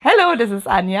Hello, this is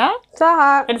Anja.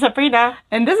 Taha. And Sabrina.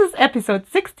 And this is episode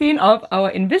 16 of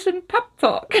our InVision Pub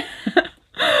Talk.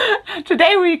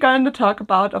 Today we're going to talk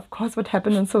about, of course, what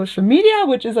happened on social media,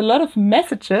 which is a lot of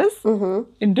messages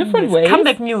in different ways.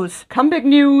 Comeback news. Comeback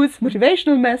news,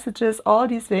 motivational messages, all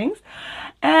these things.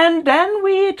 And then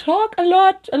we talk a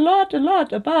lot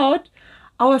about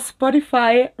our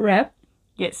Spotify rap.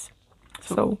 Yes.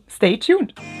 So stay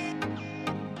tuned.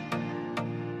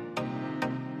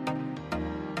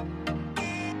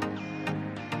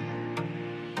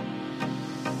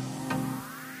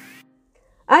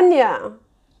 Anja,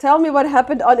 tell me what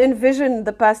happened on InVision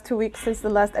the past 2 weeks since the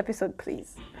last episode,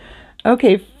 please.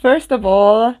 Okay, first of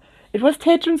all, it was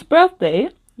Taejun's birthday.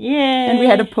 Yay. And we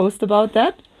had a post about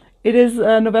that. It is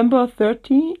November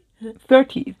 30th. Yeah.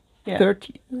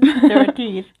 30.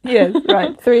 30th. Yes,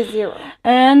 right. 30.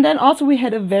 And then also we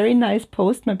had a very nice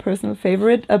post, my personal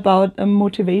favorite, about a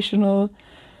motivational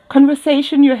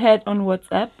conversation you had on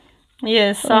WhatsApp.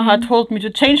 Yes, Saha told me to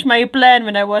change my plan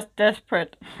when I was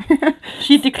desperate.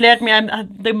 She declared me I'm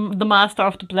the master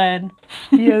of the plan.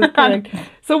 Yes, correct.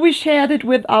 So we shared it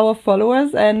with our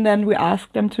followers and then we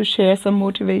asked them to share some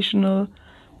motivational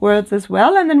words as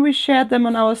well. And then we shared them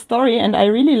on our story and I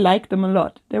really liked them a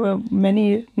lot. There were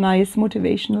many nice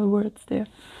motivational words there,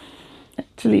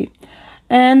 actually.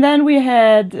 And then we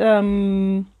had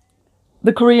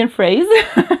the Korean phrase,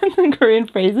 the Korean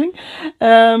phrasing,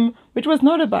 which was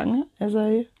norebang, as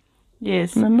I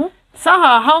remember.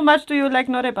 Saha, how much do you like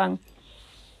norebang?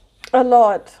 A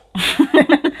lot.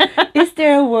 Is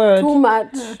there a word Too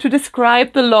much to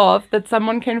describe the love that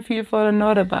someone can feel for a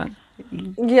norebang?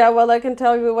 Yeah, well, I can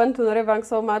tell you we went to norebang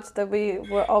so much that we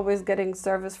were always getting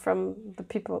service from the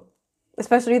people.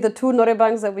 Especially the 2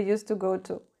 norebangs that we used to go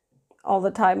to all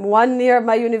the time. One near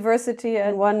my university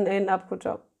and one in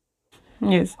Apgujeong.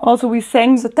 Yes. Also, we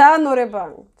sang Star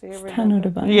norebang. Do you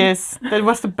remember? norebang. Yes, that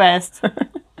was the best.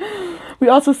 We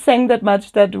also sang that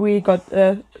much that we got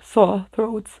sore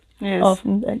throats. Yes.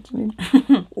 Often, actually.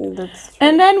 That's true.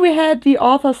 And then we had the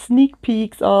author sneak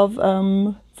peeks of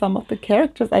some of the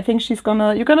characters. I think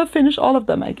you're gonna finish all of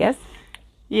them, I guess.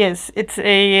 Yes, it's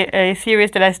a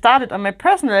series that I started on my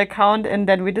personal account and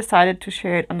then we decided to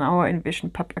share it on our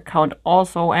InVision Pub account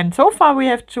also. And so far we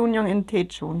have Junyoung and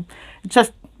Taejun. It's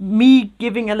just me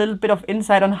giving a little bit of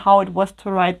insight on how it was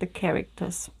to write the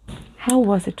characters. How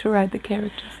was it to write the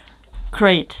characters?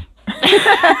 Great.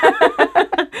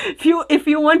 If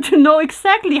you want to know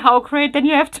exactly how great, then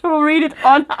you have to read it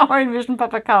on our InVision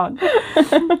Pub account.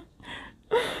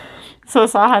 So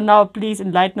Saha, now please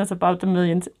enlighten us about the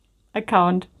Millions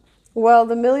account. Well,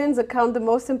 the Millions account, the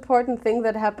most important thing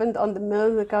that happened on the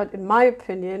Millions account, in my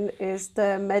opinion, is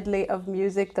the medley of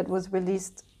music that was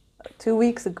released 2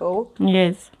 weeks ago.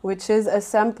 Yes. Which is a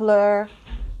sampler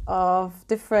of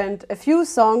a few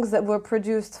songs that were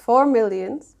produced for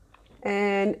Millions.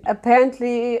 And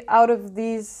apparently out of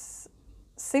these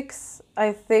 6,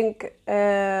 I think,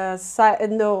 it's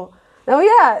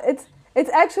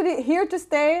actually Here to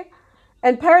Stay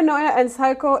and Paranoia and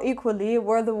Psycho equally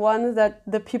were the ones that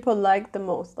the people liked the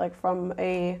most, like from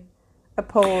a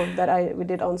poll that we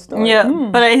did on story. Yeah,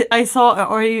 but I saw,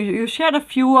 or you shared a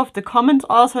few of the comments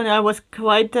also, and I was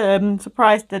quite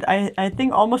surprised that I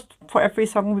think almost for every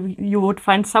song you would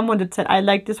find someone that said, I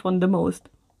like this one the most.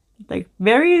 Like,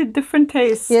 very different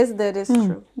tastes. Yes, that is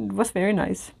true. It was very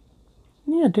nice.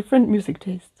 Yeah, different music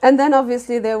tastes. And then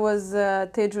obviously there was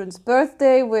Taejun's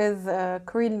birthday with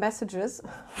Korean messages.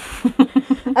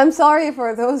 I'm sorry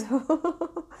for those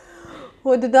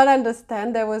who did not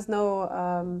understand. There was no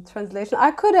translation.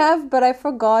 I could have, but I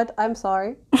forgot. I'm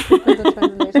sorry for the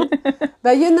translation.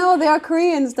 But you know, they are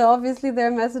Koreans, so obviously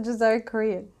their messages are in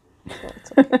Korean. So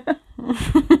it's okay.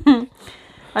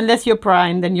 Unless you're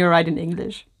Brian, then you're right in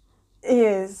English.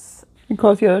 Yes.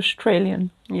 Because you're Australian.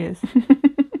 Yes.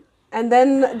 And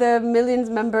then the Millions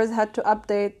members had to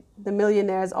update the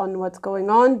millionaires on what's going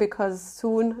on because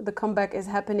soon the comeback is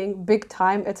happening big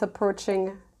time. It's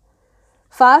approaching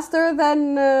faster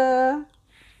than... no,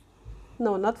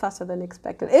 not faster than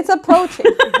expected. It's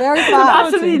approaching very fast.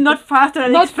 Absolutely not faster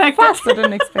than expected. Faster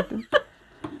than expected.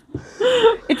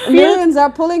 Millions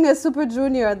are pulling a Super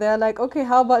Junior. They're like, okay,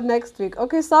 how about next week?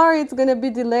 Okay, sorry, it's going to be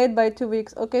delayed by 2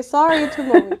 weeks. Okay, sorry, 2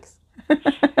 more weeks.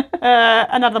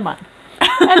 Another month.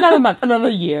 Another month, another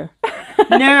year.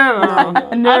 No.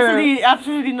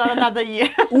 Absolutely not another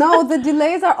year. No, the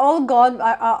delays are all gone,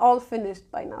 are all finished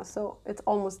by now, so it's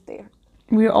almost there.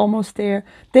 We're almost there.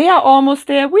 They are almost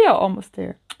there. We are almost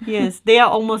there. Yes, they are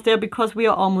almost there because we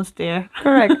are almost there.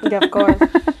 Correct. Yeah, of course.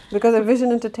 Because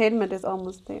InVision Entertainment is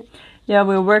almost there. Yeah,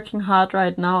 we're working hard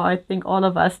right now, I think all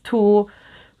of us, to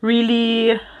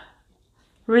really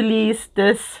release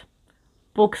this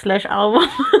book/album.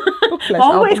 Always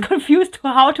Always confused to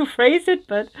how to phrase it,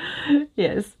 but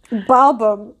yes.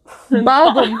 Balbum.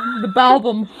 Balbum, the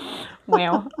Balbum,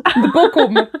 Well, the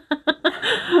Bookum.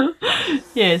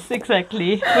 yes,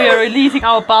 exactly. We are releasing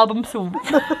our Balbum soon.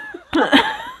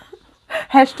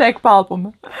 Hashtag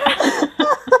Balbum.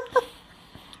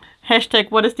 Hashtag,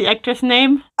 what is the actress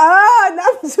name?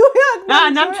 Nam Soo-hyuk.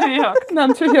 Nam Soo-hyuk.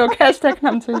 Nam Soo-hyuk. Hashtag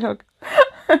Nam Soo-hyuk.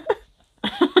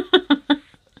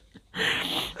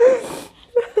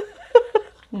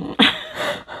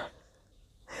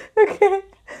 Okay,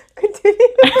 continue.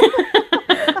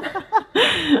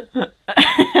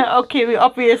 Okay, we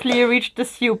obviously reached the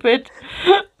stupid.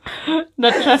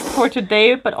 Not just for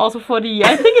today, but also for the year.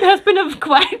 I think it has been a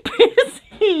quite busy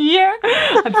year.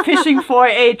 I'm fishing for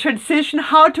a transition,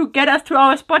 how to get us to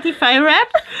our Spotify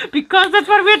Wrapped, because that's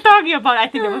what we're talking about. I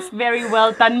think it was very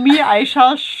well done. Me, I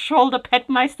shall shoulder pat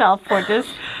myself for this.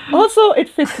 Also, it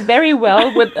fits very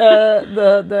well with With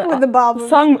the Balbum.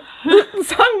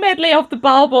 song medley of the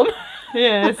Balbum.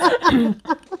 Yes.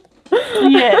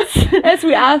 Yes. As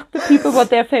we asked the people what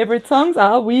their favorite songs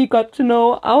are, we got to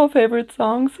know our favorite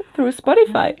songs through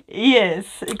Spotify.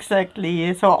 Yes,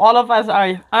 exactly. So all of us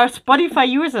are Spotify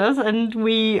users, and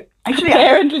we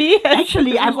Apparently,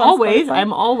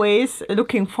 I'm always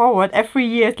looking forward every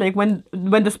year. It's like when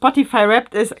the Spotify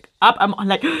Wrapped is up, I'm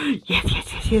like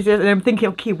yes, and I'm thinking,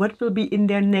 okay, what will be in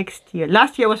there next year?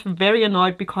 Last year I was very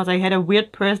annoyed because I had a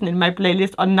weird person in my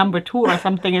playlist on number 2 or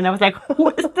something, and I was like, who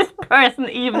is this person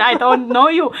even? I don't know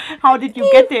you. How did you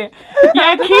get there?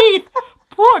 Yeah, Keith.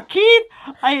 Poor Keith.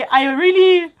 I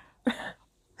really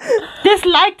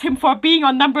disliked him for being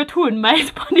on number 2 in my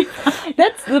Spotify.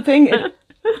 that's the thing.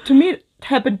 To me, it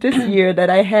happened this year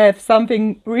that I have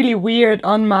something really weird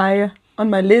on my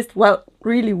list. Well,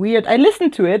 really weird. I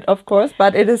listened to it, of course,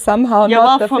 but it is somehow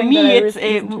not the thing that I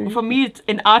listen to. For me, it's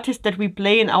an artist that we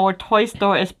play in our toy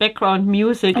store as background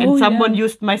music, and someone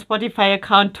used my Spotify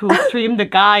account to stream the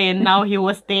guy, and now he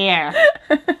was there.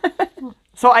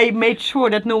 So I made sure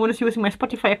that no one is using my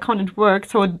Spotify account at work.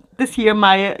 So this year,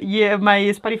 my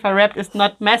Spotify Wrapped is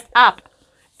not messed up.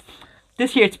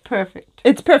 This year, it's perfect.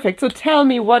 It's perfect. So tell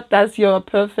me, what does your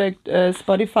perfect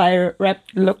Spotify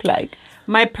Wrapped look like?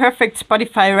 My perfect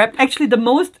Spotify Wrapped. Actually, the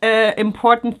most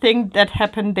important thing that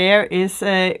happened there is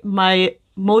my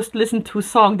most listened to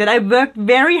song that I worked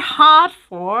very hard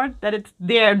for, that it's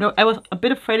there. No, I was a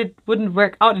bit afraid it wouldn't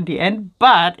work out in the end,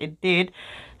 but it did.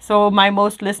 So my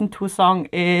most listened to song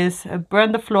is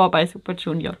Burn the Floor by Super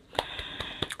Junior.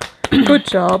 Good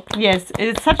job. Yes,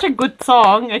 it's such a good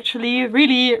song, actually.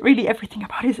 Really, really everything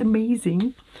about it is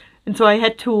amazing. And so I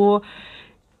had to,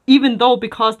 even though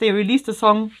because they released the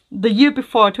song the year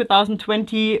before,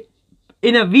 2020,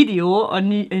 in a video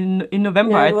in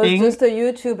November, I think. It was just a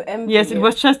YouTube MV. Yes, it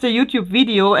was just a YouTube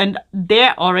video, and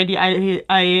there already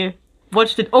I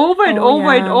watched it over and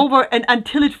over, and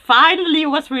until it finally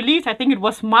was released. I think it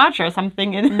was March or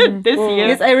something in this year.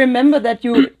 Yes, I remember that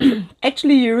you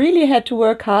you really had to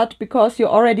work hard because you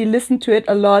already listened to it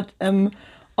a lot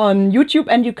on YouTube,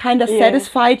 and you kind of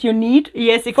satisfied your need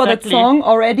for that song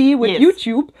already with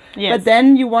YouTube. Yes. But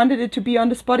then you wanted it to be on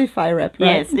the Spotify Wrapped,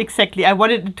 right? Yes, exactly. I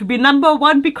wanted it to be number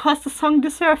 1 because the song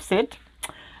deserves it.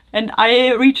 And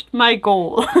I reached my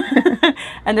goal.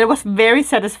 And it was very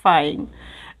satisfying.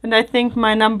 And I think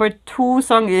my number 2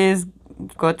 song is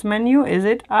God's Menu, is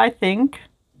it? I think.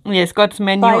 Yes, God's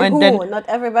Menu. By and who? Then Not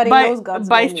everybody knows God's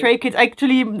Menu. By Stray Kids.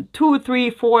 Actually, 2, 3,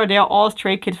 4, they're all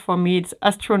Stray Kids for me. It's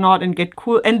Astronaut and Get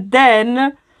Cool. And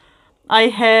then I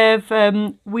have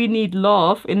We Need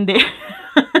Love in there.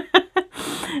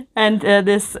 And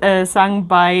this sung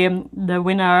by the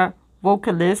winner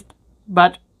vocalist.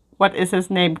 But what is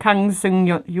his name? Kang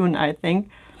Seung-yoon, I think.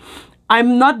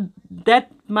 I'm not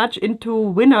that much into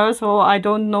winners, so I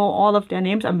don't know all of their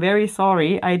names. I'm very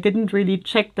sorry. I didn't really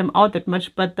check them out that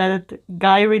much, but that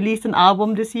guy released an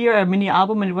album this year, a mini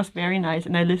album, and it was very nice,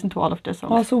 and I listened to all of their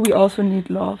songs. Also, we also need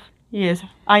love. Yes,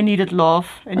 I needed love,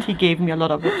 and he gave me a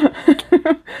lot of it.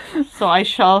 So I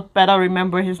shall better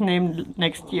remember his name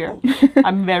next year.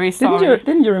 I'm very sorry.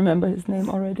 Didn't you remember his name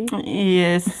already?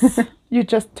 Yes. You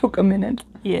just took a minute.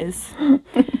 Yes.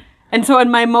 And so,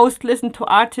 my most listened to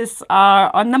artists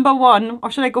are on number 1, or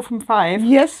should I go from 5?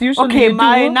 Yes, usually. Okay,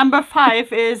 my number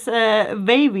 5 is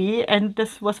Wavy, and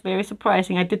this was very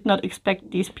surprising. I did not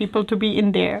expect these people to be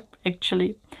in there,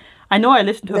 actually. I know I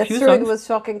listened to a few songs. It was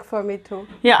shocking for me too.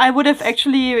 Yeah, I would have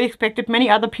actually expected many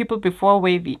other people before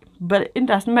Wavy, but it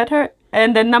doesn't matter.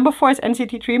 And then number 4 is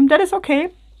NCT Dream. That is okay.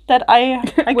 That I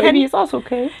Wavy is also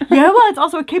okay. Yeah, well, it's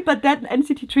also okay, but that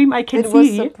NCT Dream I can see. It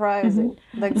was surprising.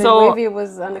 Like the Wavy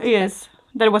was unexpected. Yes.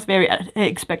 That was very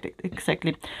expected,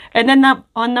 exactly. And then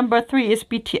on number 3 is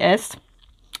BTS,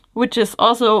 which is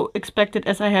also expected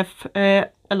as I have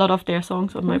a lot of their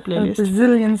songs on my playlist. A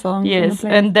bazillion songs. Yes,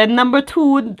 and then number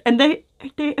 2, and they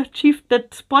achieved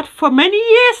that spot for many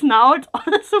years now. It's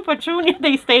on Super Junior.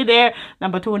 They stay there,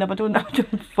 number 2, number 2, number 2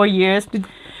 for years.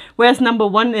 Whereas number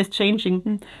 1 is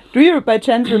changing. Do you by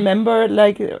chance remember,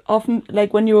 like often,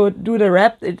 like when you do the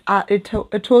rap, it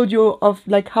told you of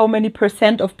like how many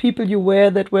 % of people you were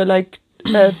that were like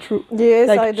true? Yes,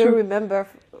 like, I do true. remember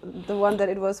the one that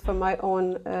it was for my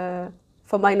own,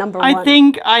 for my number 1.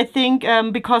 I think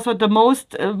because of the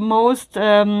most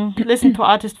listened to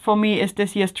artist for me is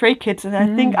this year's Stray Kids, and I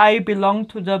think I belong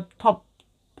to the top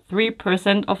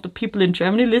 3% of the people in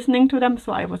Germany listening to them.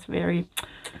 So I was very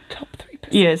Top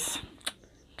 3%. yes.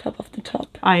 Top of the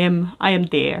top. I am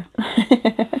there.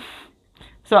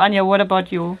 So Anja, what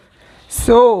about you?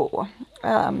 So,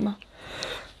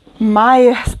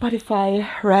 my Spotify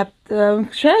rap.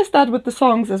 Shall I start with the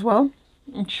songs as well?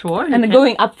 Sure. And then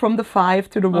going up from the 5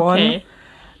 to the 1. Okay.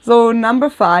 So number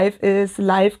 5 is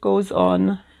 "Life Goes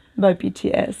On" by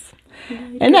BTS.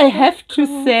 And I have to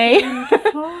say,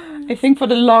 I think for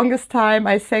the longest time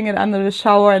I sang it under the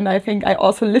shower, and I think I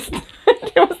also listened.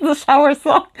 It was the shower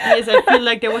song. Yes, I feel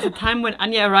like there was a time when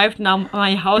Anja arrived now at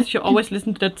my house, she always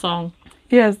listened to that song.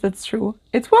 Yes, that's true.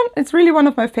 It's really one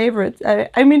of my favorites.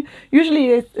 I mean, usually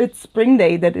it's Spring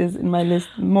Day that is in my list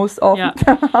most often,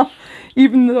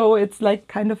 even though it's like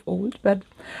kind of old. But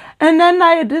and then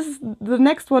the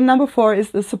next one, number 4,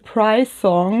 is the surprise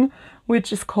song,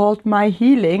 which is called "My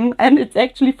Healing," and it's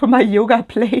actually from my yoga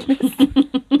playlist.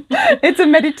 It's a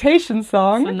meditation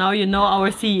song. So now you know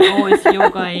our CEO is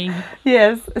yogaing.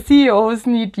 Yes, CEOs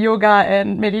need yoga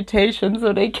and meditation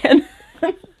so they can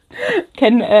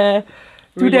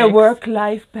do their Relax.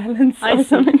 work-life balance I or see.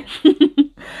 something.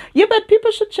 Yeah, but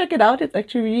people should check it out. It's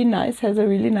actually really nice. Has a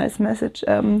really nice message.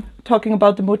 Talking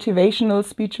about the motivational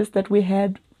speeches that we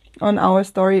had on our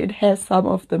story, it has some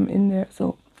of them in there.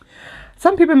 So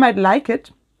some people might like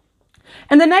it.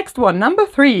 And the next one, number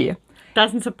 3.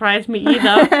 Doesn't surprise me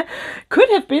either. Could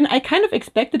have been. I kind of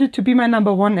expected it to be my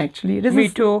number 1, actually. Me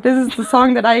too. This is the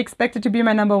song that I expected to be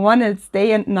my number 1. It's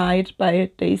 "Day and Night"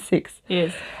 by Day 6.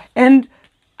 Yes. And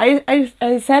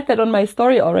I said that on my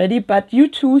story already, but you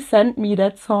two sent me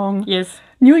that song. Yes.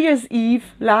 New Year's Eve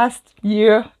last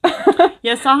year.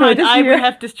 Yes, Saha No, and this I year. will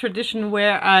have this tradition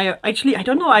where I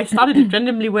don't know, I started it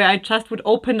randomly where I just would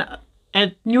open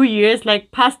at New Year's,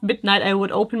 like past midnight, I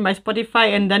would open my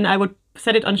Spotify and then I would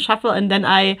set it on shuffle and then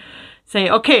I say,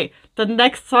 okay, the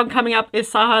next song coming up is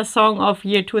Saha's song of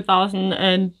year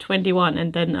 2021,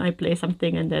 and then I play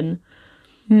something and then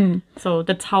so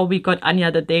that's how we got Anja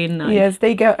the Day and Night. Yes,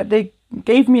 they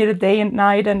gave me the Day and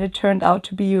Night, and it turned out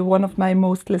to be one of my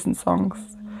most listened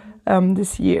songs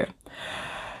this year.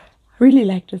 Really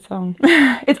like the song.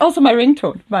 It's also my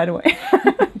ringtone, by the way.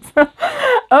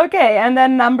 Okay, and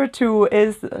then number 2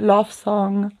 is "Love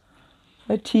Song"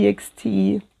 by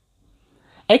TXT.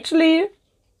 Actually,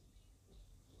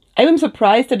 I am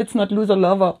surprised that it's not "Loser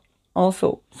Lover"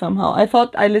 also, somehow. I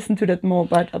thought I listened to that more,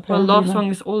 but apparently Well, Love not. Song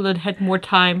is old and had more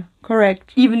time.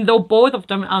 Correct. Even though both of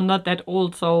them are not that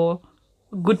old, so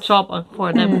good job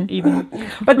for them even.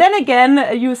 But then again,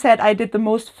 you said I did the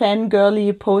most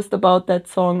fangirly post about that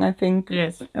song, I think.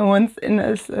 Yes. Once in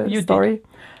a You story.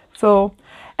 So,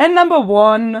 and number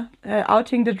 1,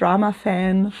 outing the drama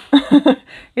fan.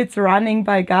 It's "Running"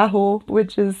 by Gaho,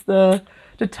 which is the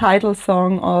title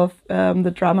song of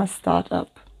the drama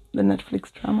startup, the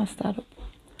Netflix drama startup,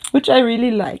 which I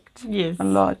really liked Yes. a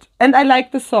lot. And I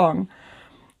like the song.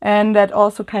 And that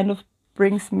also kind of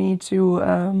brings me to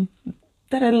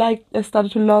that I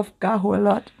started to love Gaho a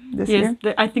lot this year.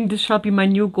 Yes, I think this shall be my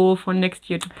new goal for next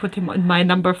year, to put him on my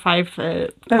number 5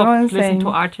 what top I'm listen saying. to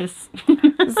artists.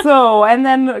 So, and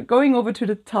then going over to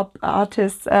the top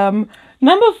artists,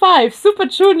 number 5, Super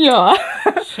Junior.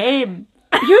 Shame.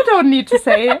 You don't need to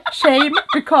say shame,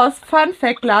 because fun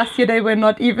fact, last year they were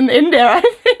not even in there, I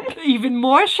think. Even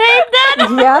more shame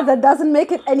then? Yeah, that doesn't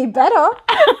make it any better.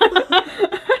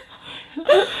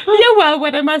 Yeah, well,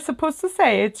 what am I supposed to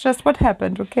say? It's just what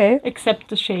happened, okay? Accept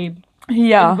the shame.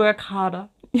 Yeah. And work harder.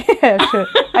 Yeah, sure.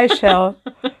 I shall.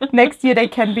 Next year they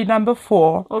can be number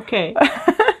 4. Okay.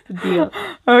 Deal.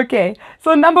 Okay,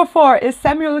 so number 4 is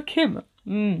Samuel Kim,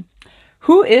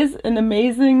 who is an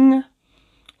amazing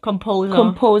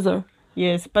composer.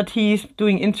 Yes, but he's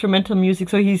doing instrumental music,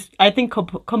 so he's, I think,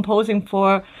 composing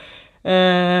for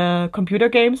computer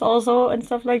games also and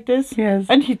stuff like this. Yes.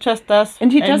 And he just does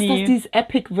And he just does these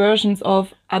epic versions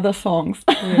of other songs.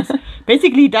 Yes.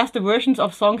 basically does the versions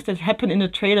of songs that happen in the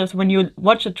trailers. When you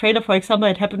watch a trailer, for example,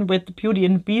 it happened with Beauty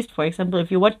and the Beast, for example.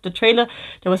 If you watch the trailer,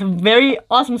 there was a very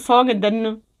awesome song and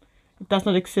then it does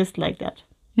not exist like that.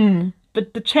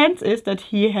 But the chance is that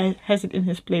he has it in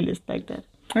his playlist like that.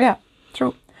 Yeah,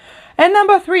 true. And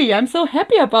number 3, I'm so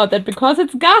happy about that because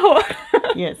it's Gaho.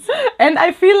 Yes. And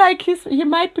I feel like he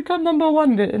might become number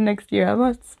 1 next year.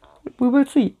 We will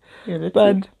see. Yeah, let's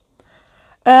But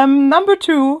number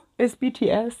 2 is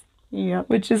BTS. Yeah.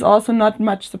 Which is also not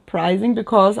much surprising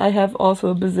because I have also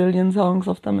a bazillion songs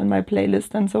of them in my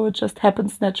playlist, and so it just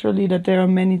happens naturally that there are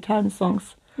many times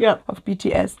songs of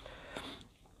BTS.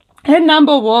 And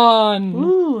number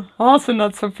 1, also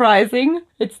not surprising,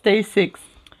 it's Day 6.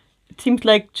 It seems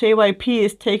like JYP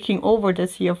is taking over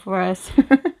this year for us.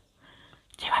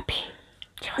 JYP.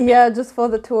 Yeah, just for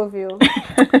the 2 of you.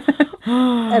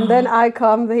 And then I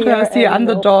come here As the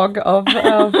underdog of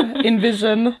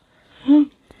InVision.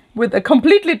 With a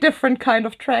completely different kind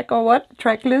of track or what?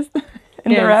 Track list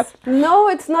in the rap? No,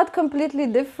 it's not completely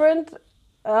different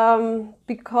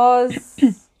because,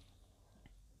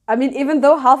 I mean, even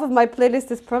though half of my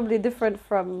playlist is probably different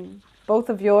from both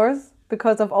of yours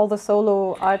because of all the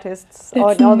solo artists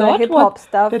or all the hip-hop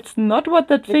stuff. That's not what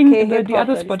that thing, the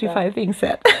other Spotify thing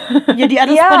said. Yeah, the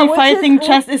other Spotify thing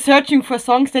just is searching for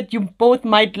songs that you both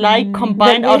might like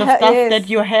combined out of stuff that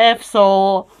you have,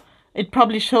 so... It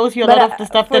probably shows you a lot of the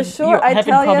stuff that you have in common. I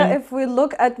tell you, if we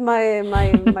look at my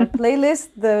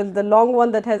playlist, the long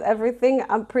one that has everything,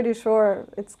 I'm pretty sure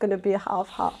it's going to be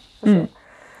half-half. Sure.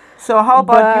 So how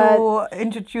about you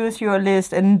introduce your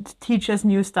list and teach us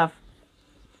new stuff?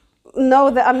 No,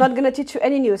 I'm not going to teach you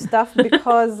any new stuff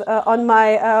because on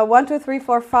my 1, 2, 3,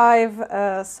 4,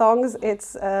 5 songs,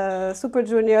 it's Super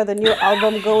Junior, the new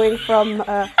album going from...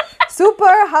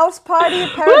 Super, House Party,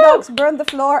 Paradox, Burn the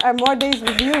Floor, and More Days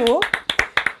With You.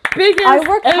 I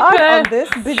worked hard on this,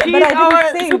 but I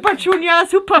didn't think. Super Junior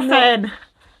super fan.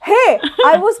 Hey,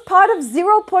 I was part of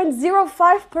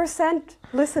 0.05%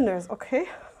 listeners, okay?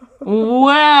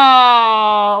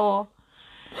 Wow.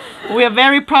 We are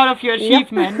very proud of your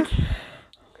achievement.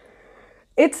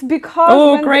 It's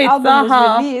because when the album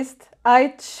was released,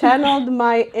 I channeled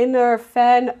my inner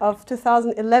fan of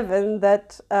 2011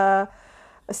 that...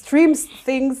 streams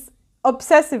things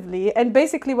obsessively, and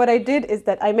basically what I did is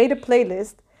that I made a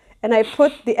playlist and I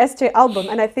put the SJ album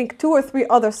and I think 2 or 3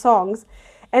 other songs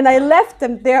and I left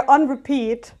them there on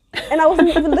repeat and I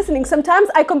wasn't even listening. Sometimes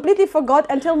I completely forgot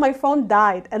until my phone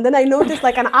died, and then I noticed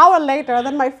like an hour later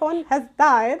that my phone has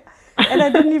died and I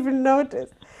didn't even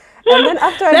notice. And then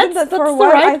after I did that for a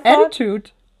while, I thought,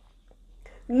 attitude.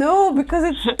 No,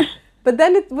 because but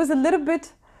then it was a little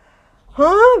bit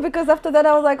because after that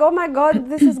I was like, oh my god,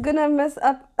 this is gonna mess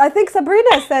up. I think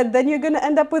Sabrina said then you're gonna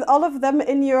end up with all of them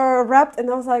in your rap,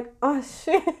 and I was like, oh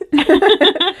shit.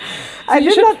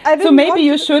 So maybe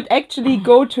you should actually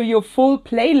go to your full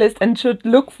playlist and should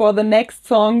look for the next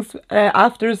songs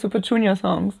after Super Junior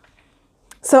songs.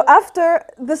 So after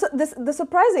the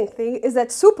surprising thing is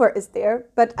that Super is there,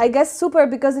 but I guess Super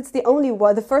because it's the only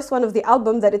one, the first one of the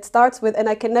album that it starts with, and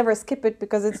I can never skip it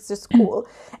because it's just cool.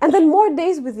 And then More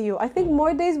Days With You. I think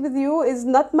More Days With You is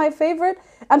not my favorite.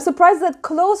 I'm surprised that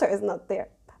Closer is not there.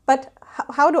 But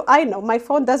how do I know? My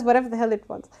phone does whatever the hell it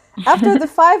wants. After the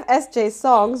 5 SJ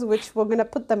songs, which we're gonna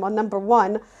put them on number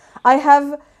 1, I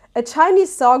have a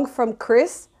Chinese song from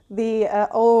Chris, the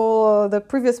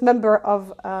previous member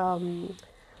of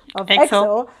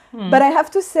EXO. But I have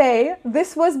to say,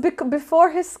 this was before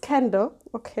his scandal,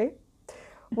 okay?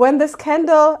 When the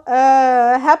scandal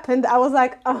happened, I was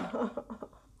like,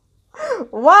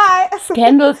 why?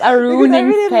 Scandals are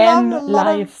ruining fan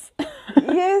lives.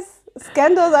 Yes,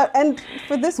 scandals are, and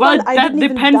for this one, I didn't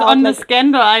even doubt. Well, that depends on the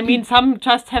scandal. I mean, some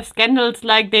just have scandals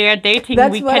like they are dating.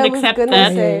 That's we what can I was accept gonna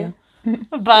that. say.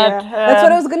 But that's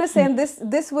what I was gonna say, and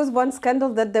this was one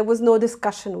scandal that there was no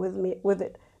discussion with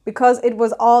it. Because it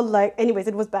was all like, anyways,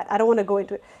 it was bad. I don't want to go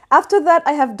into it. After that,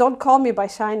 I have Don't Call Me by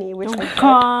Shiny, which Don't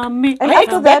Call Me. And I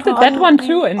expected that one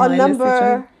too in my list.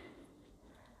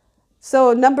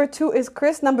 So number 2 is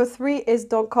Chris. Number 3 is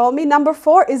Don't Call Me. Number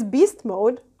 4 is Beast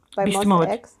Mode by Monster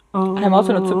X. Oh. I'm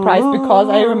also not surprised because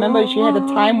I remember she had a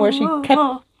time where she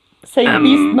kept saying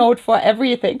Beast Mode for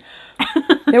everything.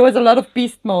 There was a lot of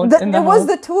Beast Mode in the It house. was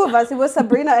the 2 of us. It was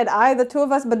Sabrina and I, the 2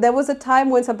 of us. But there was a time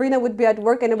when Sabrina would be at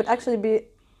work and it would actually be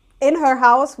in her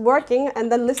house working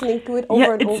and then listening to it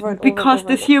over and over and over. Because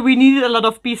this year we needed a lot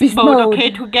of beast mode,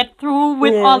 okay, to get through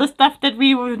with all the stuff that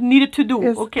we needed to do.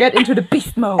 Yes, okay. Get into the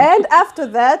beast mode. And after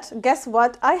that, guess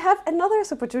what? I have another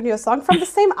Super Junior song from the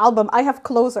same album. I have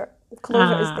Closer.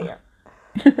 Closer is there.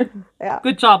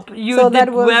 Good job. You did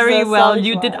very well.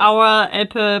 You did our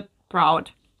Apple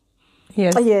proud.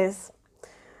 Yes. Yes.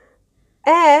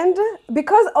 And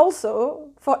because also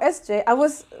for SJ, I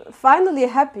was finally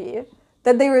happy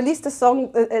that they released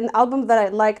an album that I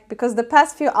liked, because the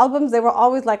past few albums, they were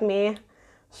always like, meh,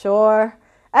 sure.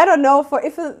 I don't know,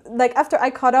 like after I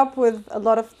caught up with a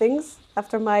lot of things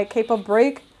after my K-pop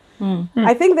break,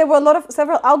 I think there were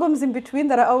several albums in between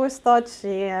that I always thought,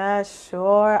 yeah,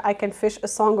 sure, I can fish a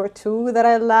song or two that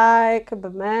I like,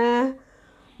 but meh,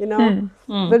 you know.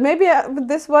 But maybe with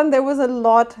this one, there was a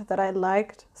lot that I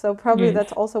liked. So probably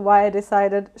that's also why I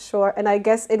decided, sure. And I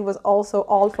guess it was also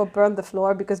all for Burn the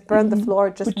Floor, because Burn the Floor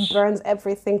just burns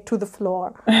everything to the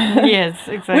floor. Yes,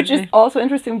 exactly. Which is also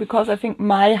interesting, because I think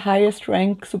my highest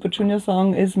ranked Super Junior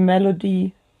song is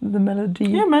Melody. The Melody.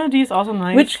 Yeah, Melody is also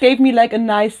nice. Which gave me like a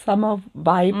nice summer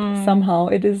vibe somehow.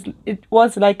 It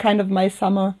was like kind of my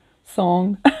summer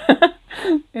song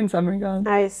in some regard.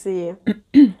 I see.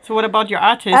 So what about your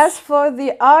artists? As for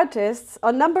the artists,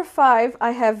 on number 5,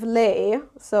 I have Lay.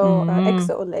 So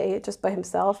EXO Lay, just by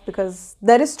himself, because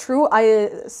that is true. I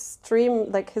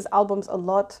stream like his albums a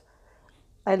lot.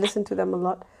 I listen to them a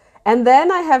lot. And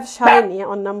then I have Shiny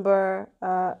on number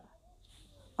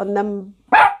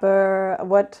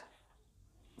what?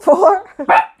 4?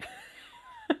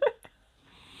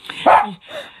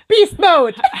 Beast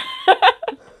mode!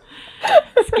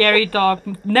 Scary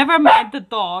dog. Never mind the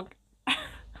dog.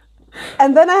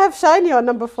 And then I have Shiny on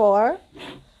number 4.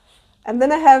 And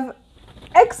then I have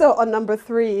EXO on number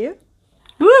 3.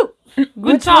 Woo!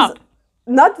 Good job.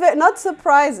 Not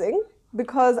surprising,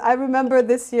 because I remember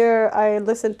this year I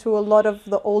listened to a lot of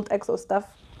the old EXO stuff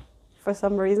for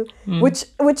some reason, which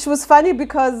was funny,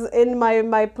 because in my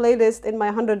playlist, in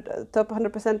my top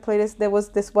 100% playlist, there was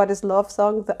this What Is Love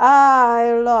song, the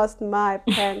I lost my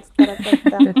pants in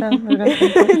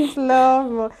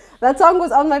slow-mo. That song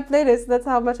was on my playlist. That's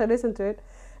how much I listened to it.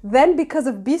 Then, because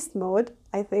of Beast Mode,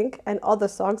 I think, and other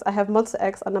songs, I have Monster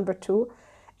X on number 2,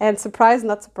 and surprise,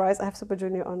 not surprise, I have Super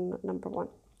Junior on number 1.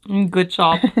 Good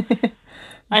job.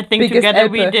 I think Biggest together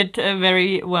helper. we did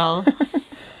very well.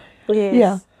 Yes.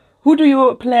 Yeah. Who do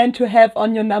you plan to have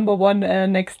on your number 1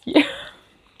 next year?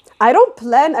 I don't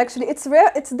plan, actually. It's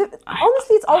rare.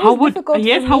 Honestly, it's always difficult for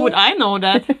me. How would I know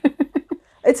that?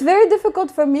 It's very difficult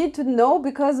for me to know,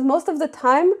 because most of the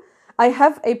time I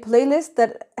have a playlist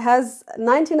that has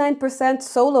 99%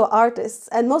 solo artists,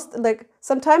 and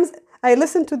sometimes I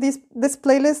listen to this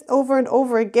playlist over and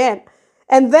over again,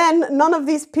 and then none of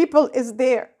these people is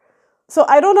there. So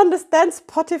I don't understand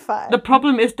Spotify. The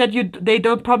problem is that they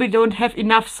probably don't have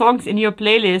enough songs in your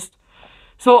playlist.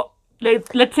 So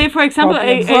let's say, for example,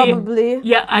 Probably.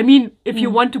 yeah, I mean, if you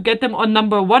want to get them on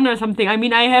number 1 or something, I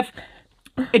mean, I have,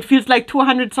 it feels like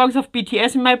 200 songs of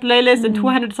BTS in my playlist, and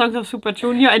 200 songs of Super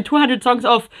Junior, and 200 songs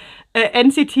of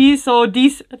NCT. So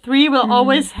these 3 will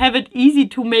always have it easy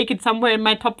to make it somewhere in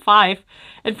my top 5.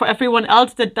 And for everyone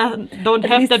else that don't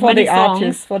have that many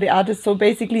songs. For the artists, so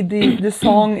basically the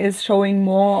song is showing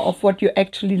more of what you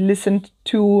actually listened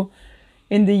to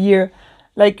in the year.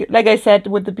 Like I said,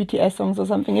 with the BTS songs or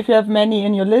something, if you have many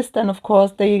in your list, then of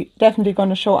course they definitely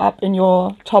gonna show up in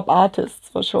your top artists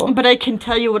for sure. But I can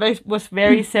tell you what I was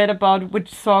very sad about,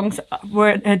 which songs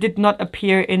did not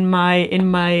appear in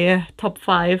my top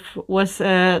 5 was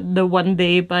the One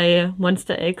Day by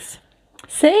Monster X.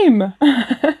 Same.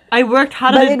 I worked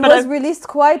hard But on it, it but was released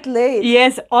quite late.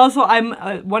 yes. Also,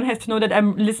 one has to know that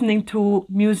I'm listening to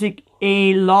music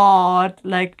a lot.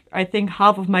 Like, I think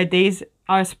half of my days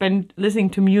are spent listening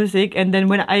to music, and then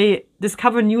when I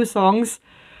discover new songs,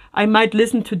 I might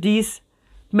listen to these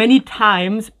many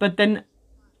times. But then,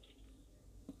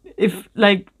 if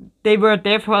like they were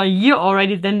there for a year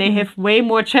already, then they have way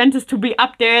more chances to be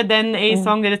up there than a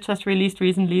song that is just released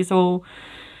recently. So.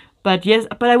 But yes,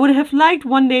 but I would have liked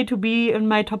One Day to be in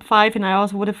my top 5, and I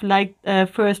also would have liked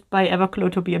First by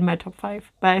Everglow to be in my top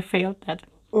 5, but I failed that.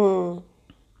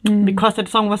 Because that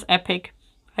song was epic.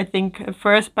 I think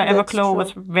First by That's Everglow true.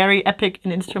 was very epic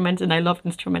in instruments, and I love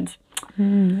instruments.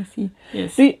 I see.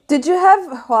 Yes. Did you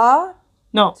have Hwa,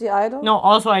 No. the idol? No,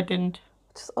 also I didn't.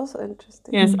 Which is also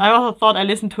interesting. Yes, I also thought I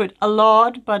listened to it a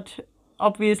lot, but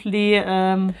obviously,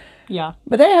 yeah.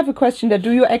 But I have a question there.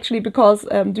 Do you actually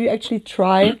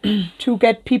try to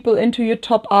get people into your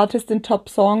top artists and top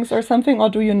songs or something, or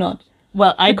do you not?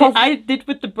 Well, Because- I did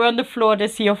with the Burn the Floor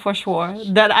this year for sure.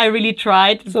 That I really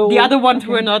tried. So, the other ones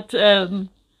okay. were not.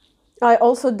 I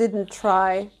also didn't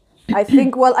try. I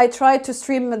think, well, I tried to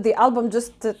stream the album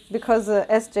because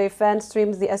SJ fan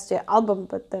streams the SJ album,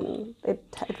 but then it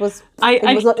was not I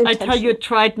intentional. tell you,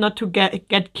 tried not to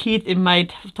get Keith in my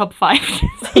top 5.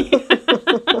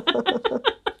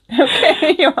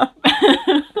 Okay, yeah.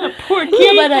 Poor Yeah,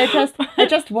 kid. but I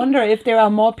just wonder if there are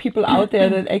more people out there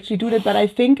that actually do that. But I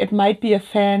think it might be a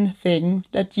fan thing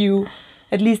that you,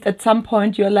 at least at some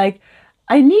point, you're like,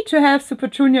 I need to have Super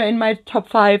Junior in my top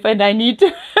 5, and I need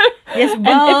to. Yes, And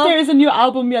well, if there is a new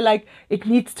album, you're like, it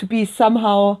needs to be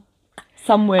somehow,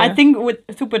 somewhere. I think with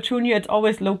Super Junior, it's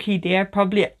always low key there.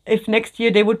 Probably if next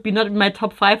year they would be not in my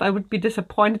top 5, I would be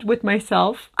disappointed with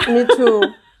myself. Me too.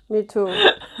 Me too.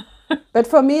 But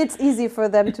for me, it's easy for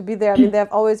them to be there. I mean, they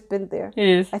have always been there. It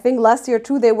is. I think last year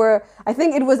too, they were. I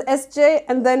think it was SJ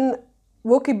and then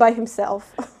Wookie by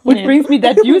himself. Which Yes. brings me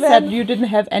that you said Then- you didn't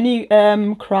have any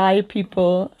cry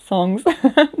people songs.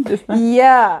 This time.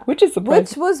 Yeah. Which is surprising.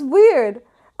 Which was weird.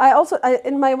 I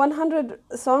in my 100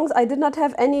 songs, I did not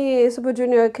have any Super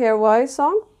Junior KRY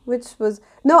song, which was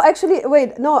no. Actually,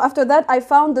 wait, no. After that, I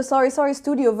found the Sorry Sorry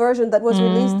studio version that was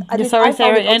released. At The least Sorry I found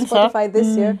Sorry it on Answer. Spotify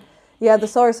this year. Yeah, the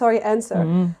Sorry Sorry Answer.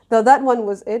 Though that one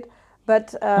was it.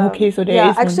 But Okay, so there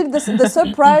yeah, is one. actually the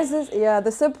surprises. Yeah,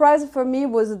 the surprise for me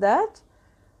was that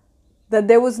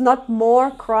there was not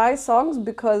more cry songs,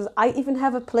 because I even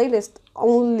have a playlist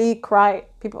only cry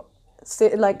people,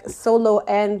 like solo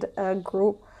and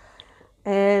group.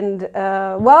 And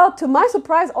well, to my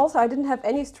surprise, also I didn't have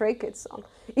any Stray Kids song.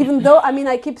 Even though, I mean,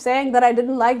 I keep saying that I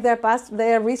didn't like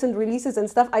their recent releases and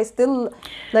stuff, I still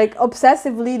like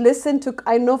obsessively listen to.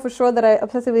 I know for sure that I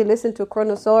obsessively listen to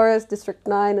Chronosaurus, District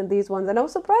 9, and these ones, and I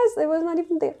was surprised they was not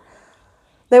even there.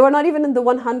 They were not even in the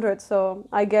 100, so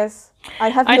I guess I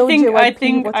have no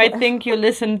JYP I think you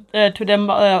listen to them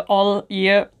all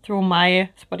year through my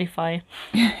Spotify.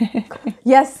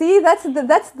 Yeah, see, that's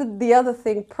the other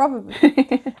thing probably.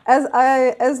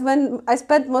 as when I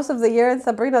spent most of the year in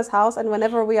Sabrina's house, and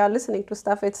whenever we are listening to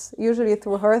stuff, it's usually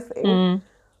through her thing.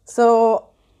 So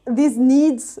these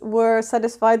needs were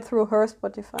satisfied through her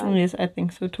Spotify. Yes, I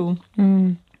think so too.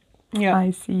 Yeah.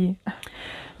 I see.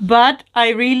 But I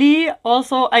really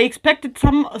also, I expected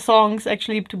some songs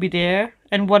actually to be there.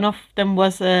 And one of them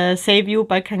was Save You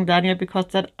by Kang Daniel, because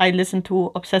that I listened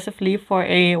to obsessively for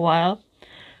a while.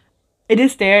 It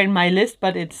is there in my list,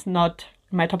 but it's not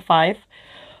in my top 5.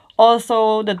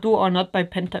 Also, the Do or Not by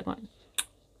Pentagon.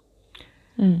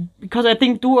 Because I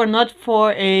think Do or Not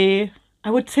for I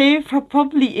would say for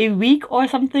probably a week or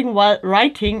something while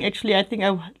writing, actually, I think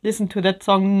I listened to that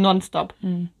song nonstop.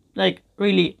 Like,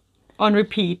 really, on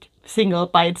repeat, single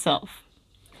by itself.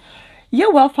 Yeah,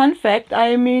 well, fun fact.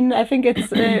 I mean, I think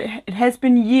it's it has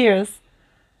been years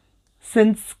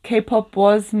since K-pop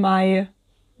was my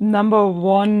number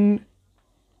 1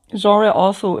 genre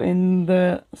also in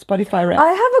the Spotify rap.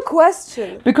 I have a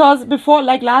question. Because before,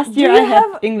 like last year, you I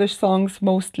had have- English songs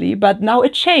mostly, but now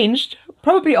it changed.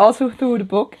 Probably also through the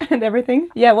book and everything.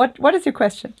 Yeah, what is your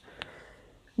question?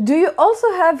 Do you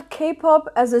also have K-pop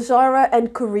as a genre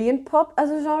and Korean pop as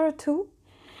a genre too?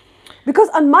 Because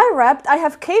on my rap, I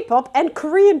have K-pop and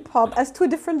Korean pop as 2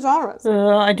 different genres.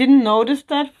 I didn't notice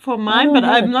that for mine, don't but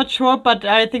have I'm it. not sure. But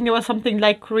I think there was something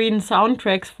like Korean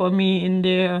soundtracks for me in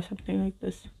there or something like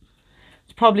this.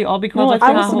 It's probably all because No, of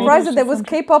I I was Harmony. surprised that there was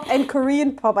K-pop and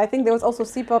Korean pop. I think there was also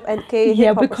C-pop and K-hip Yeah,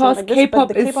 hop or because something like this, but K-pop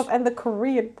the is- K-pop and the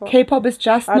Korean pop. K-pop is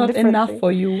just Are not different enough things.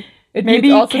 for you. It maybe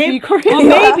needs also to be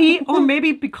Korean. or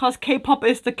maybe because K-pop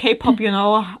is the K-pop, you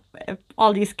know,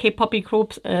 all these K-poppy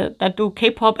groups that do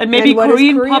K-pop, and maybe And what is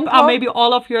Korean, Korean pop are pop? maybe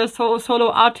all of your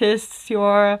solo artists,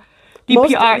 your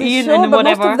Most, DPRE sure, and but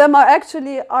whatever. most of them are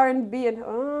actually R&B and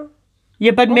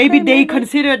Yeah, but maybe Okay, they maybe.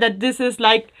 consider that this is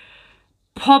like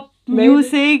pop Maybe.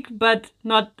 music, but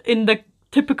not in the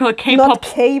typical not K-pop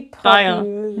K-pop style.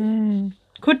 music.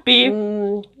 Could be,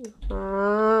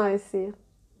 I see.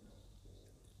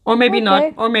 or maybe not,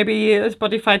 Okay. or maybe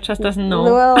Spotify just doesn't know.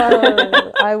 Well,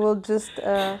 I will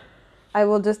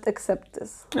just accept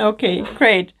this. Okay,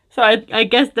 great. So I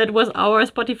guess that was our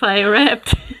Spotify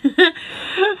Wrapped.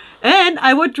 And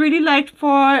I would really like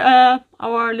for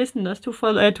our listeners to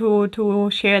follow to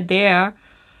share their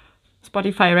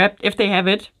Spotify Wrapped if they have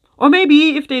it. Or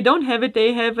maybe if they don't have it,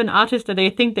 they have an artist that they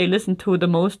think they listen to the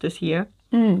most this year.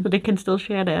 So they can still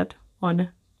share that on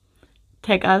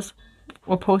tag us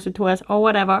or post it to us or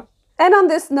whatever. And on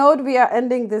this note, we are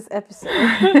ending this episode.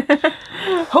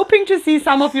 Hoping to see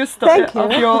some of your Thank you.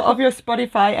 of your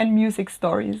Spotify and music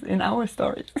stories in our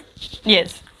stories.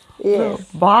 Yes.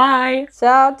 Yes. Bye.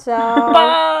 Ciao, ciao.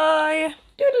 Bye.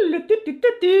 Beep.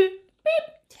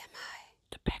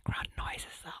 The background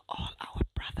noises are all our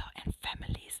brother and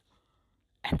families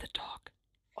and the dog.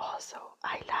 Also,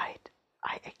 I lied.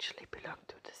 I actually belong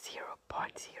to the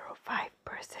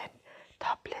 0.05%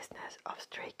 top listeners of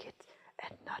Stray Kids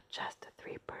and not just the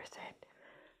 3%.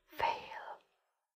 Fail.